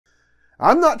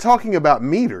I'm not talking about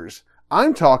meters,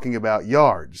 I'm talking about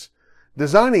yards.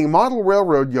 Designing model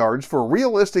railroad yards for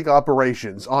realistic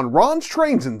operations on Ron's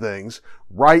Trains and Things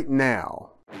right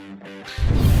now.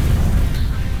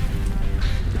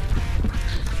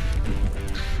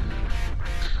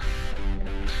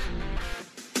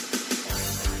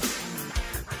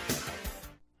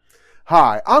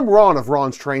 Hi, I'm Ron of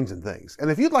Ron's Trains and Things, and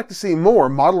if you'd like to see more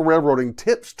model railroading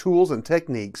tips, tools, and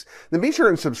techniques, then be sure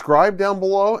and subscribe down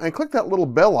below and click that little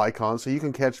bell icon so you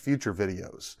can catch future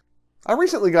videos. I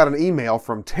recently got an email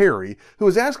from Terry who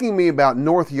was asking me about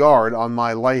North Yard on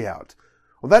my layout.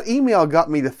 Well, that email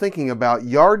got me to thinking about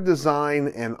yard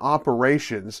design and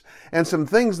operations and some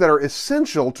things that are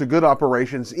essential to good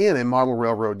operations in a model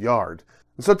railroad yard.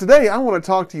 So today I want to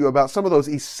talk to you about some of those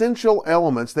essential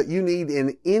elements that you need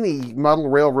in any model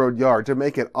railroad yard to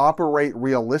make it operate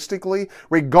realistically,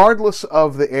 regardless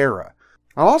of the era.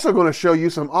 I'm also going to show you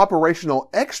some operational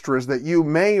extras that you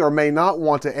may or may not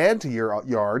want to add to your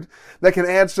yard that can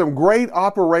add some great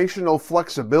operational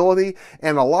flexibility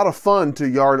and a lot of fun to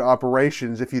yard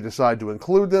operations if you decide to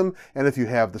include them and if you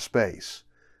have the space.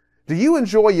 Do you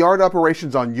enjoy yard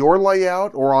operations on your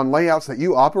layout or on layouts that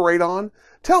you operate on?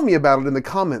 Tell me about it in the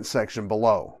comments section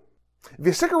below. If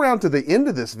you stick around to the end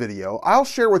of this video, I'll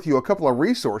share with you a couple of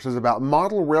resources about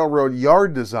model railroad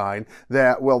yard design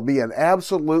that will be an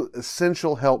absolute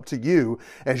essential help to you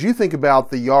as you think about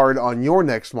the yard on your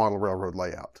next model railroad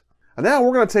layout. And now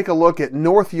we're going to take a look at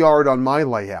North Yard on my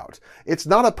layout. It's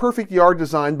not a perfect yard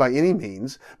design by any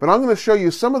means, but I'm going to show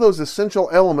you some of those essential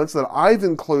elements that I've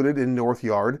included in North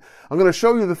Yard. I'm going to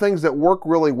show you the things that work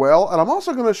really well, and I'm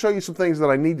also going to show you some things that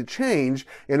I need to change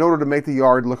in order to make the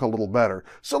yard look a little better.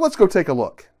 So let's go take a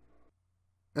look.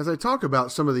 As I talk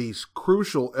about some of these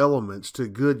crucial elements to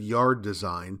good yard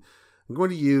design, I'm going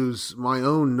to use my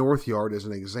own North Yard as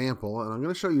an example, and I'm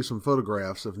going to show you some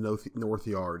photographs of North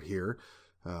Yard here.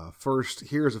 First,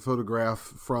 here's a photograph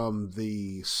from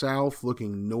the south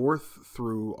looking north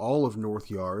through all of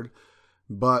North Yard.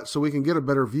 But so we can get a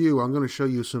better view, I'm going to show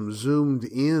you some zoomed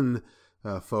in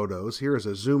photos. Here is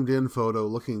a zoomed in photo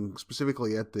looking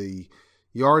specifically at the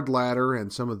yard ladder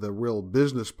and some of the real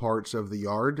business parts of the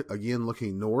yard, again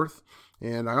looking north.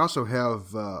 And I also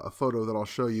have a photo that I'll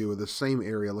show you of the same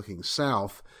area looking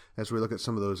south as we look at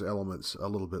some of those elements a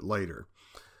little bit later.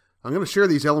 I'm going to share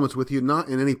these elements with you, not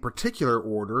in any particular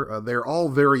order. They're all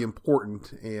very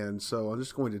important, and so I'm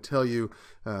just going to tell you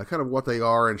kind of what they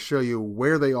are and show you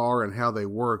where they are and how they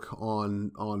work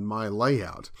on my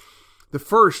layout. The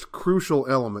first crucial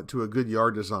element to a good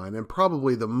yard design, and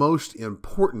probably the most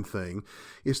important thing,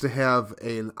 is to have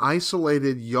an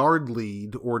isolated yard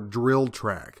lead or drill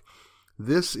track.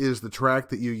 This is the track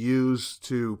that you use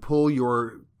to pull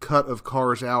your cut of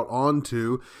cars out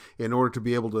onto in order to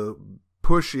be able to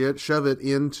push it, shove it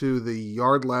into the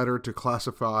yard ladder to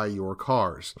classify your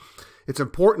cars. It's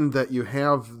important that you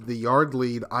have the yard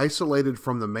lead isolated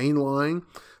from the main line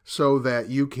so that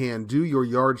you can do your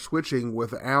yard switching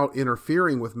without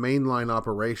interfering with mainline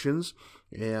operations,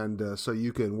 and so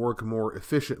you can work more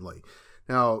efficiently.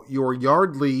 Now, your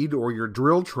yard lead or your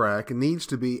drill track needs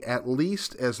to be at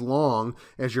least as long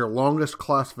as your longest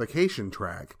classification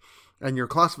track, and your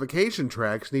classification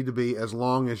tracks need to be as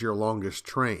long as your longest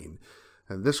train.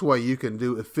 And this way you can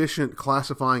do efficient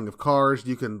classifying of cars.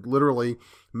 You can literally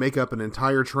make up an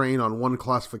entire train on one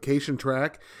classification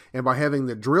track. And by having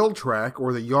the drill track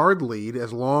or the yard lead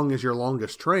as long as your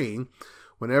longest train,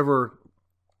 whenever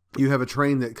you have a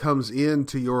train that comes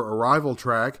into your arrival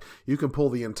track, you can pull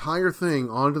the entire thing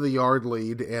onto the yard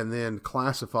lead and then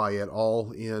classify it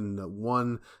all in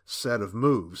one set of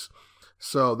moves.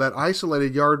 So that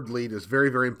isolated yard lead is very,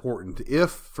 very important.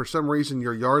 If for some reason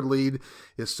your yard lead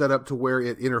is set up to where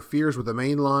it interferes with the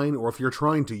main line, or if you're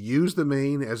trying to use the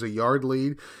main as a yard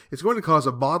lead, it's going to cause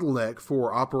a bottleneck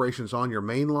for operations on your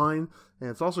main line, and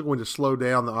it's also going to slow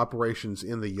down the operations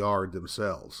in the yard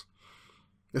themselves.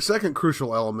 The second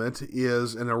crucial element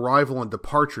is an arrival and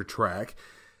departure track.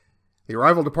 The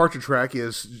arrival departure track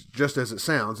is just as it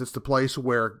sounds. It's the place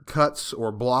where cuts or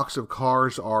blocks of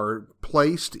cars are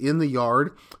placed in the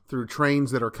yard through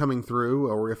trains that are coming through,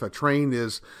 or if a train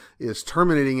is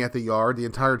terminating at the yard, the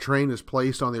entire train is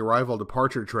placed on the arrival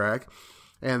departure track,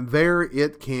 and there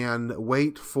it can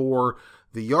wait for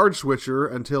the yard switcher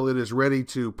until it is ready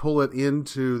to pull it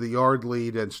into the yard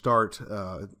lead and start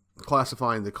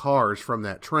classifying the cars from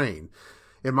that train.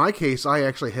 In my case, I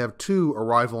actually have two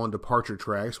arrival and departure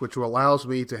tracks, which allows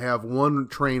me to have one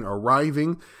train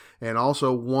arriving and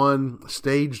also one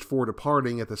staged for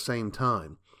departing at the same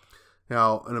time.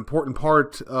 Now, an important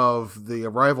part of the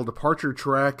arrival departure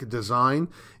track design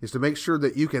is to make sure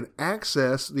that you can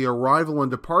access the arrival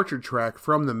and departure track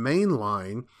from the main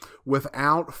line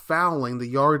without fouling the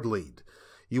yard lead.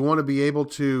 You want to be able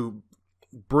to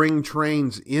bring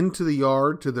trains into the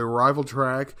yard to the arrival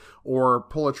track or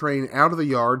pull a train out of the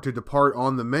yard to depart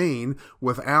on the main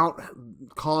without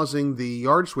causing the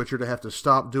yard switcher to have to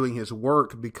stop doing his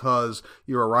work because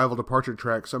your arrival departure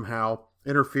track somehow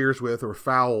interferes with or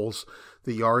fouls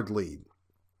the yard lead.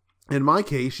 In my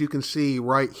case, you can see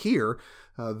right here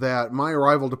that my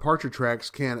arrival departure tracks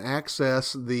can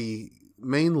access the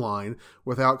main line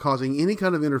without causing any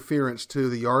kind of interference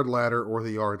to the yard ladder or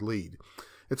the yard lead.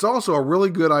 It's also a really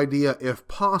good idea, if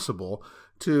possible,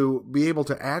 to be able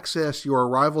to access your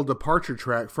arrival departure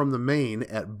track from the main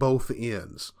at both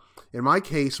ends. In my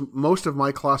case, most of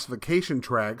my classification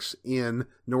tracks in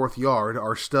North Yard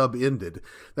are stub-ended.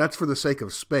 That's for the sake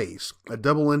of space. A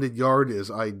double-ended yard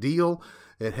is ideal.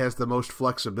 It has the most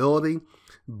flexibility,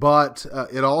 but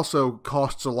it also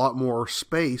costs a lot more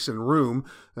space and room.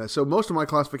 So most of my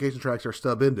classification tracks are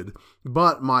stub-ended,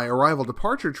 but my arrival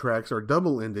departure tracks are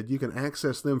double-ended. You can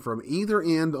access them from either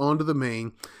end onto the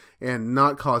main and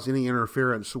not cause any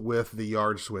interference with the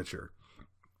yard switcher.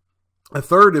 A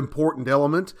third important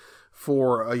element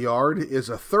for a yard is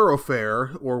a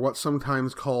thoroughfare, or what's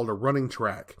sometimes called a running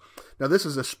track. Now, this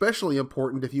is especially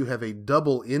important if you have a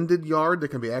double-ended yard that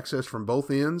can be accessed from both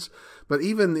ends, but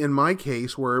even in my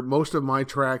case, where most of my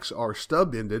tracks are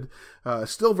stub-ended,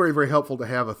 still very, very helpful to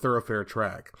have a thoroughfare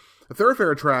track. A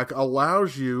thoroughfare track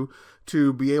allows you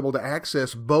to be able to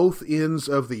access both ends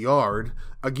of the yard,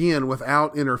 again,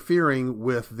 without interfering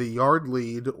with the yard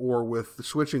lead or with the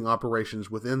switching operations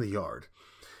within the yard.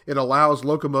 It allows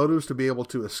locomotives to be able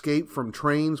to escape from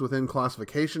trains within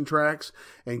classification tracks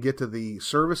and get to the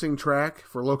servicing track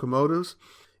for locomotives.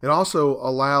 It also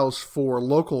allows for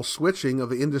local switching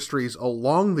of the industries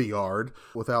along the yard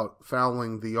without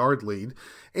fouling the yard lead.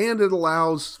 And it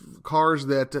allows cars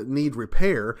that need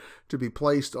repair to be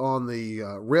placed on the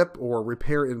RIP or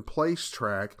repair in place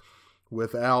track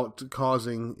without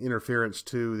causing interference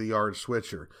to the yard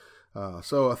switcher.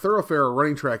 So a thoroughfare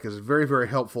running track is very, very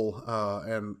helpful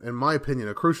and, in my opinion,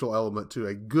 a crucial element to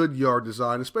a good yard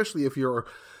design, especially if you're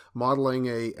modeling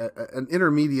an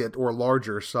intermediate or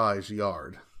larger size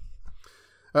yard.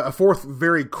 A fourth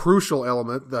very crucial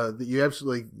element that you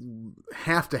absolutely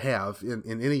have to have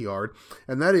in any yard,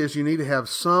 and that is you need to have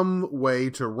some way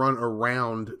to run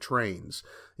around trains.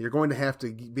 You're going to have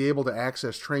to be able to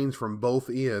access trains from both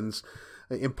ends,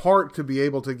 in part to be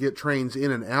able to get trains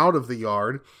in and out of the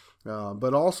yard,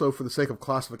 but also for the sake of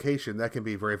classification, that can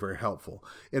be very, very helpful.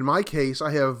 In my case, I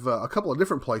have a couple of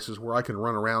different places where I can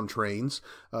run around trains.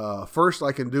 First,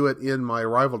 I can do it in my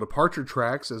arrival departure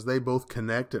tracks as they both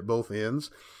connect at both ends.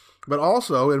 But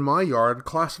also in my yard,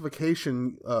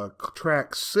 classification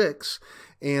track 6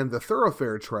 and the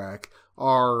thoroughfare track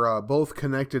are both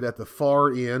connected at the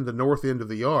far end, the north end of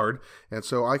the yard, and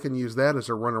so I can use that as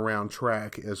a runaround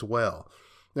track as well.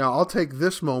 Now, I'll take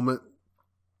this moment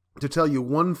to tell you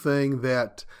one thing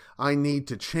that I need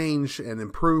to change and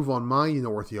improve on my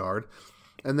north yard,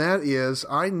 and that is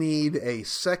I need a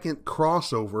second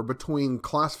crossover between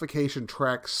classification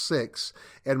track 6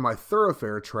 and my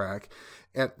thoroughfare track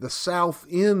at the south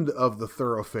end of the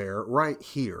thoroughfare right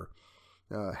here.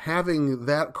 Having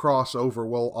that crossover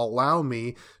will allow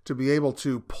me to be able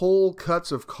to pull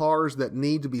cuts of cars that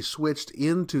need to be switched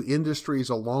into industries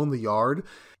along the yard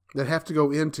that have to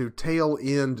go into tail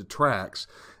end tracks.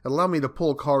 Allow me to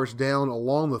pull cars down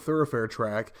along the thoroughfare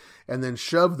track and then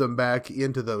shove them back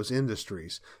into those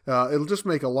industries. It'll just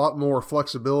make a lot more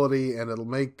flexibility, and it'll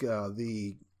make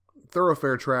the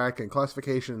thoroughfare track and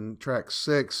classification track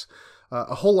 6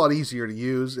 a whole lot easier to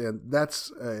use, and that's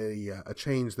a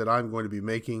change that I'm going to be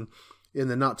making in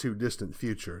the not too distant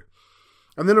future.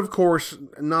 And then, of course,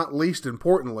 not least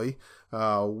importantly,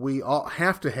 we all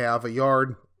have to have a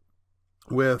yard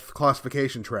with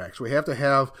classification tracks. We have to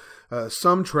have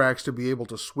some tracks to be able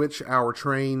to switch our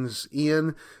trains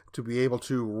in, to be able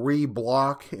to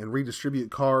re-block and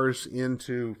redistribute cars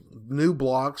into new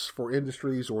blocks for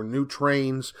industries or new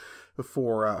trains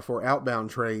for outbound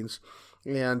trains.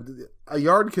 And a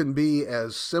yard can be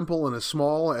as simple and as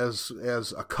small as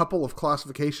a couple of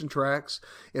classification tracks.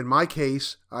 In my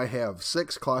case, I have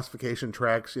 6 classification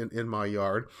tracks in my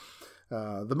yard.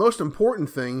 The most important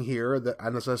thing here,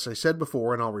 and as I said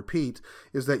before, and I'll repeat,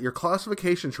 is that your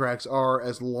classification tracks are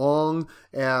as long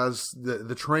as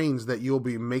the trains that you'll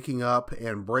be making up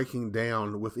and breaking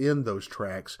down within those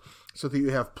tracks, so that you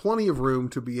have plenty of room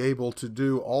to be able to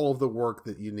do all of the work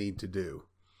that you need to do.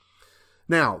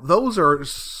 Now, those are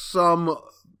some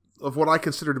of what I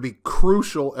consider to be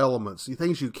crucial elements, the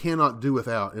things you cannot do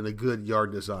without in a good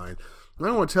yard design. And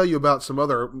I want to tell you about some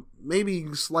other,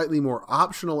 maybe slightly more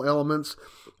optional elements,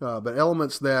 but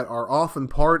elements that are often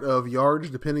part of yards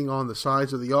depending on the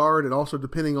size of the yard and also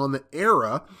depending on the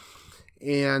era.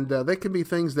 And they can be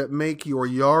things that make your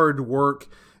yard work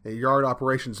and yard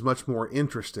operations much more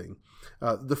interesting.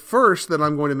 The first that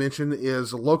I'm going to mention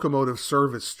is locomotive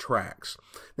service tracks.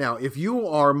 Now, if you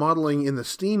are modeling in the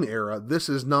steam era, this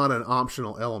is not an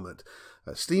optional element.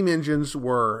 Steam engines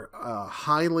were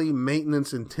highly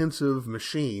maintenance-intensive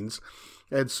machines,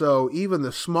 and so even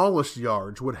the smallest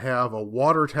yards would have a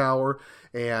water tower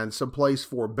and some place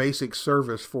for basic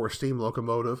service for a steam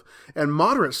locomotive. And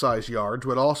moderate-sized yards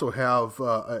would also have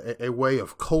a way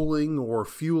of coaling or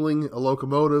fueling a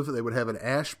locomotive. They would have an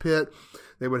ash pit.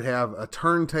 They would have a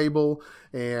turntable,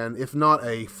 and if not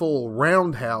a full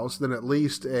roundhouse, then at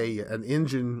least an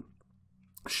engine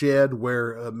shed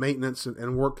where maintenance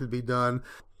and work could be done.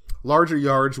 Larger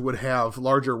yards would have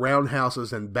larger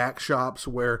roundhouses and back shops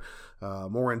where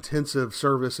more intensive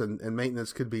service and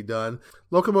maintenance could be done.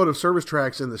 Locomotive service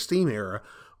tracks in the steam era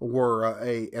were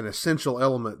an essential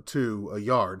element to a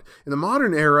yard. In the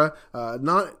modern era,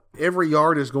 not every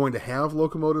yard is going to have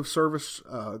locomotive service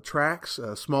tracks.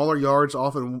 Smaller yards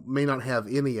often may not have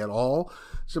any at all,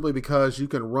 simply because you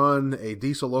can run a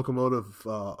diesel locomotive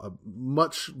a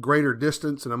much greater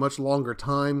distance and a much longer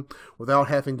time without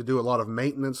having to do a lot of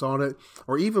maintenance on it,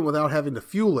 or even without having to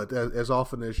fuel it as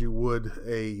often as you would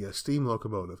a steam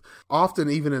locomotive. Often,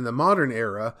 even in the modern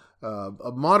era,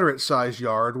 a moderate-sized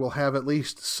yard will have at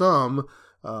least some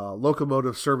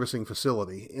locomotive servicing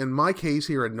facility. In my case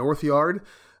here at North Yard,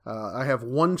 I have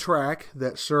one track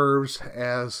that serves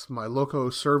as my loco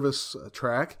service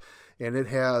track, and it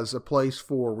has a place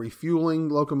for refueling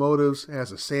locomotives, it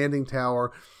has a sanding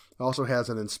tower, also has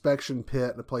an inspection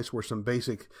pit, a place where some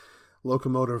basic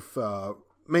locomotive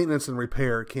maintenance and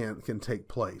repair can take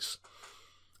place.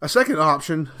 A second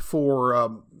option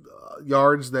for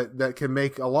yards that can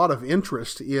make a lot of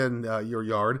interest in your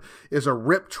yard is a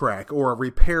RIP track, or a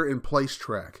repair in place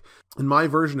track. In my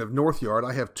version of North Yard,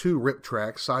 I have two RIP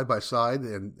tracks side by side,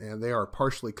 and they are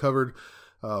partially covered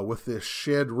with this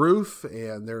shed roof,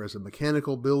 and there is a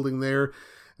mechanical building there.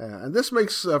 And this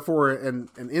makes for an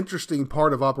interesting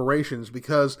part of operations,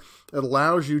 because it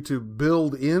allows you to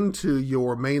build into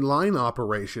your mainline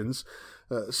operations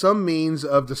some means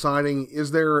of deciding,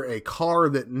 is there a car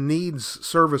that needs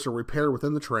service or repair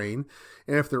within the train?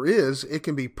 And if there is, it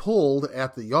can be pulled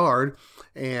at the yard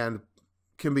and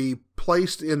can be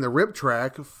placed in the RIP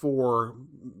track for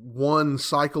one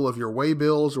cycle of your weigh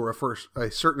bills, or for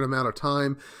a certain amount of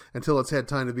time until it's had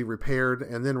time to be repaired,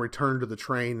 and then returned to the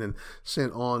train and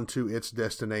sent on to its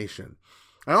destination.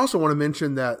 I also want to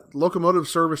mention that locomotive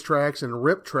service tracks and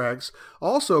RIP tracks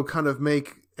also kind of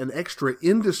make an extra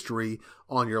industry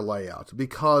on your layout,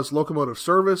 because locomotive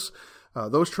service,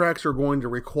 those tracks are going to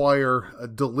require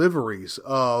deliveries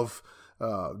of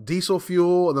diesel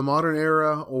fuel in the modern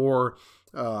era, or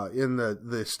in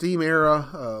the steam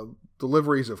era,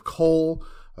 deliveries of coal,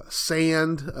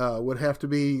 sand would have to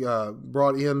be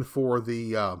brought in for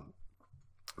the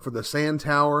sand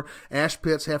tower. Ash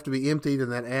pits have to be emptied,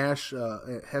 and that ash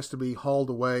has to be hauled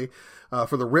away.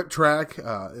 For the RIP track,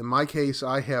 in my case,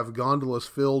 I have gondolas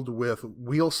filled with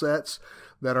wheel sets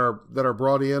that are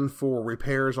brought in for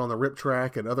repairs on the RIP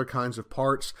track and other kinds of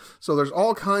parts. So there's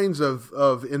all kinds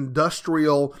of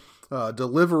industrial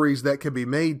deliveries that can be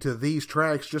made to these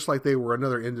tracks, just like they were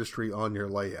another industry on your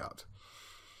layout.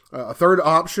 A third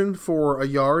option for a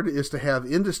yard is to have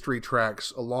industry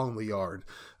tracks along the yard.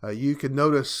 You can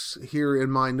notice here in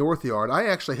my North Yard, I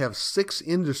actually have 6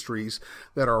 industries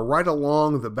that are right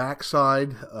along the back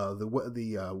side,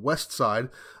 the west side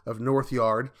of North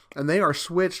Yard, and they are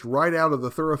switched right out of the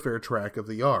thoroughfare track of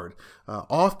the yard.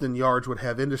 Often yards would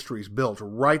have industries built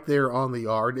right there on the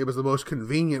yard. It was the most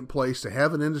convenient place to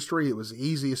have an industry. It was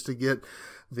easiest to get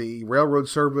the railroad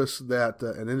service that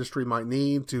an industry might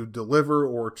need to deliver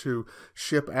or to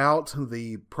ship out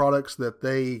the products that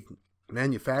they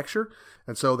manufacture.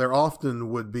 And so there often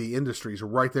would be industries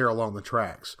right there along the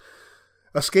tracks.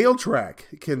 A scale track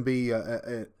can be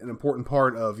an important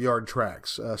part of yard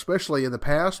tracks, especially in the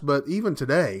past, but even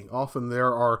today. Often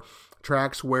there are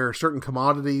tracks where certain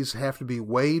commodities have to be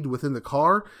weighed within the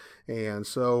car, and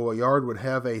so a yard would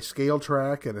have a scale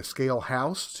track and a scale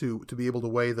house to be able to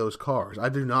weigh those cars. I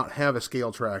do not have a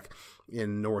scale track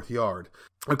in North Yard.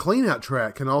 A cleanout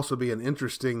track can also be an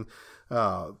interesting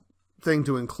thing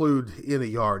to include in a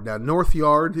yard. Now, North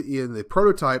Yard in the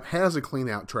prototype has a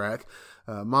cleanout track.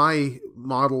 My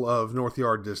model of North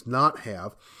Yard does not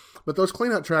have. But those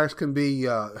cleanout tracks can be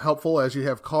helpful as you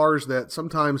have cars that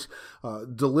sometimes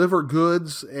deliver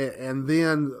goods and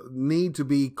then need to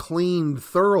be cleaned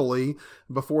thoroughly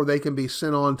before they can be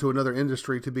sent on to another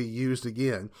industry to be used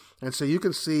again. And so you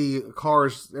can see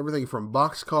cars, everything from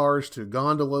box cars to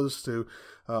gondolas to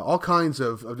all kinds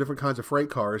of different kinds of freight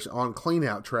cars on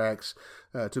cleanout tracks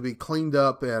to be cleaned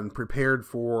up and prepared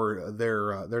for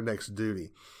their next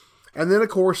duty. And then, of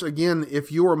course, again,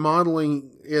 if you are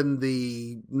modeling in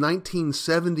the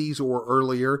 1970s or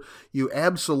earlier, you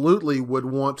absolutely would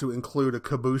want to include a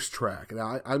caboose track.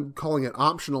 Now, I'm calling it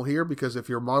optional here because if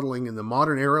you're modeling in the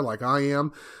modern era like I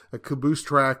am, caboose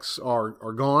tracks are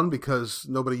gone because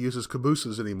nobody uses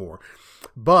cabooses anymore.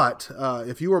 But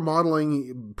if you are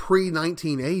modeling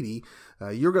pre-1980,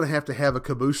 you're going to have a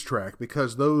caboose track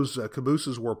because those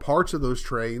cabooses were parts of those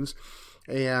trains.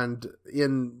 And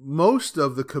in most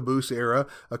of the caboose era,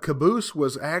 a caboose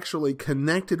was actually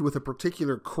connected with a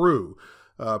particular crew.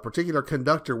 A particular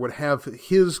conductor would have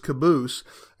his caboose,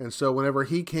 and so whenever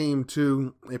he came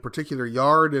to a particular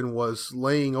yard and was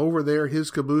laying over there,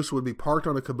 his caboose would be parked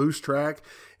on a caboose track,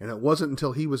 and it wasn't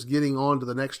until he was getting on to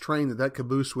the next train that that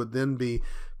caboose would then be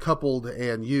coupled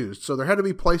and used. So there had to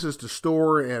be places to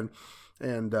store and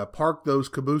park those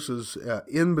cabooses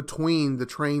in between the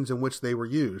trains in which they were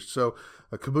used. So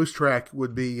a caboose track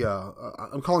would be,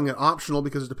 I'm calling it optional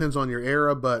because it depends on your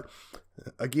era, but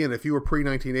again, if you were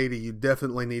pre-1980, you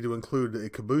definitely need to include a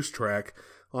caboose track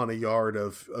on a yard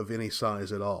of any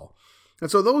size at all.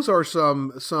 And so those are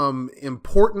some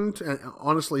important and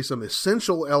honestly some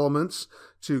essential elements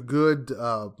to good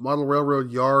model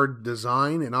railroad yard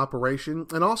design and operation,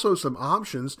 and also some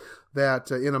options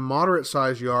that in a moderate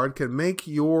size yard can make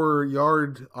your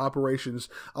yard operations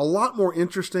a lot more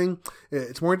interesting.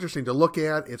 It's more interesting to look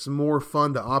at, it's more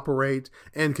fun to operate,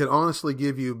 and can honestly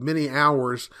give you many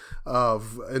hours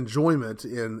of enjoyment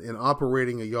in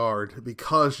operating a yard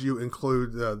because you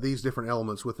include these different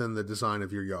elements within the design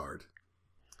of your yard.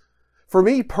 For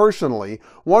me personally,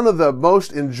 one of the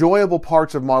most enjoyable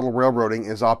parts of model railroading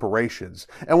is operations.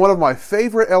 And one of my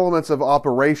favorite elements of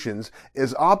operations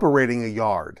is operating a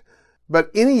yard. But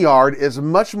any yard is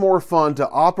much more fun to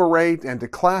operate and to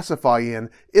classify in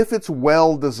if it's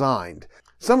well designed.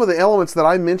 Some of the elements that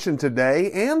I mentioned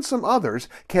today, and some others,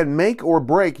 can make or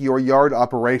break your yard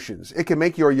operations. It can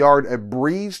make your yard a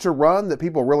breeze to run that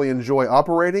people really enjoy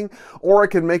operating, or it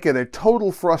can make it a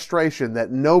total frustration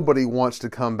that nobody wants to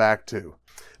come back to.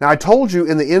 Now, I told you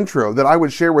in the intro that I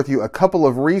would share with you a couple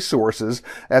of resources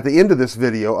at the end of this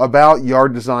video about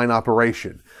yard design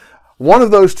operation. One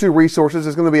of those two resources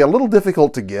is going to be a little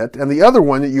difficult to get, and the other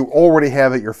one that you already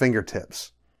have at your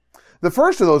fingertips. The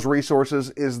first of those resources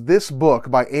is this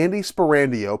book by Andy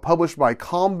Sparandio, published by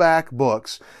Comback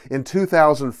Books in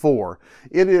 2004.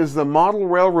 It is The Model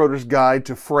Railroader's Guide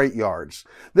to Freight Yards.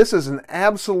 This is an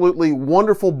absolutely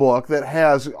wonderful book that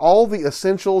has all the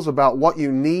essentials about what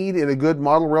you need in a good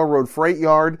model railroad freight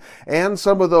yard and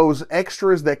some of those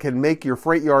extras that can make your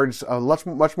freight yards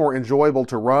much more enjoyable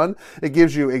to run. It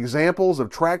gives you examples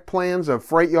of track plans of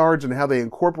freight yards and how they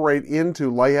incorporate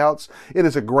into layouts. It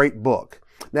is a great book.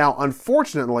 Now,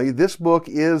 unfortunately, this book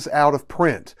is out of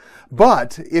print,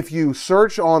 but if you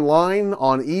search online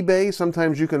on eBay,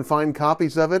 sometimes you can find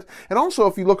copies of it. And also,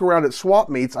 if you look around at swap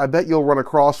meets, I bet you'll run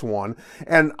across one.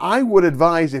 And I would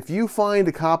advise, if you find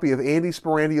a copy of Andy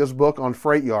Sparandio's book on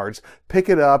freight yards, pick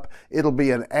it up. It'll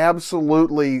be an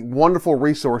absolutely wonderful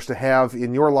resource to have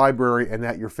in your library and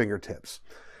at your fingertips.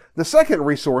 The second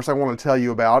resource I want to tell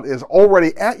you about is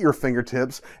already at your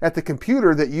fingertips at the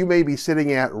computer that you may be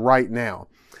sitting at right now.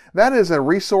 That is a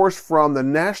resource from the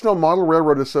National Model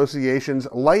Railroad Association's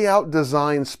Layout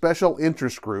Design Special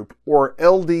Interest Group, or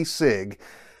LDSIG.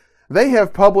 They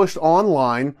have published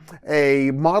online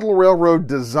a model railroad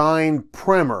design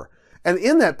primer. And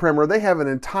in that primer, they have an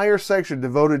entire section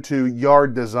devoted to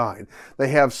yard design. They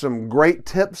have some great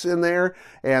tips in there,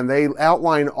 and they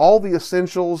outline all the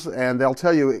essentials, and they'll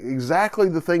tell you exactly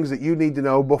the things that you need to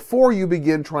know before you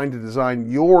begin trying to design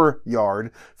your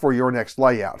yard for your next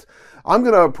layout. I'm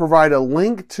going to provide a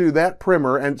link to that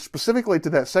primer, and specifically to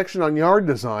that section on yard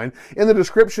design, in the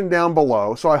description down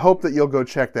below, so I hope that you'll go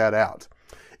check that out.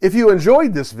 If you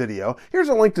enjoyed this video, here's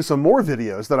a link to some more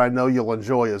videos that I know you'll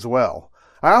enjoy as well.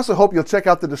 I also hope you'll check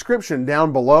out the description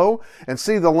down below and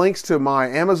see the links to my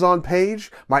Amazon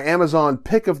page, my Amazon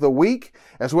Pick of the Week,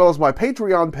 as well as my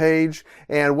Patreon page,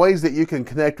 and ways that you can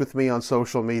connect with me on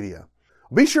social media.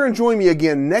 Be sure and join me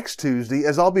again next Tuesday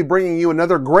as I'll be bringing you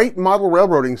another great model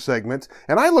railroading segment,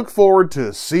 and I look forward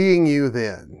to seeing you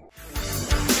then.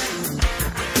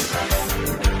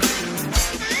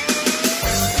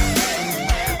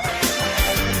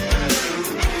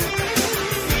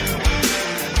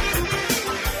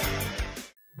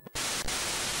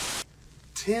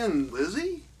 and Lizzie?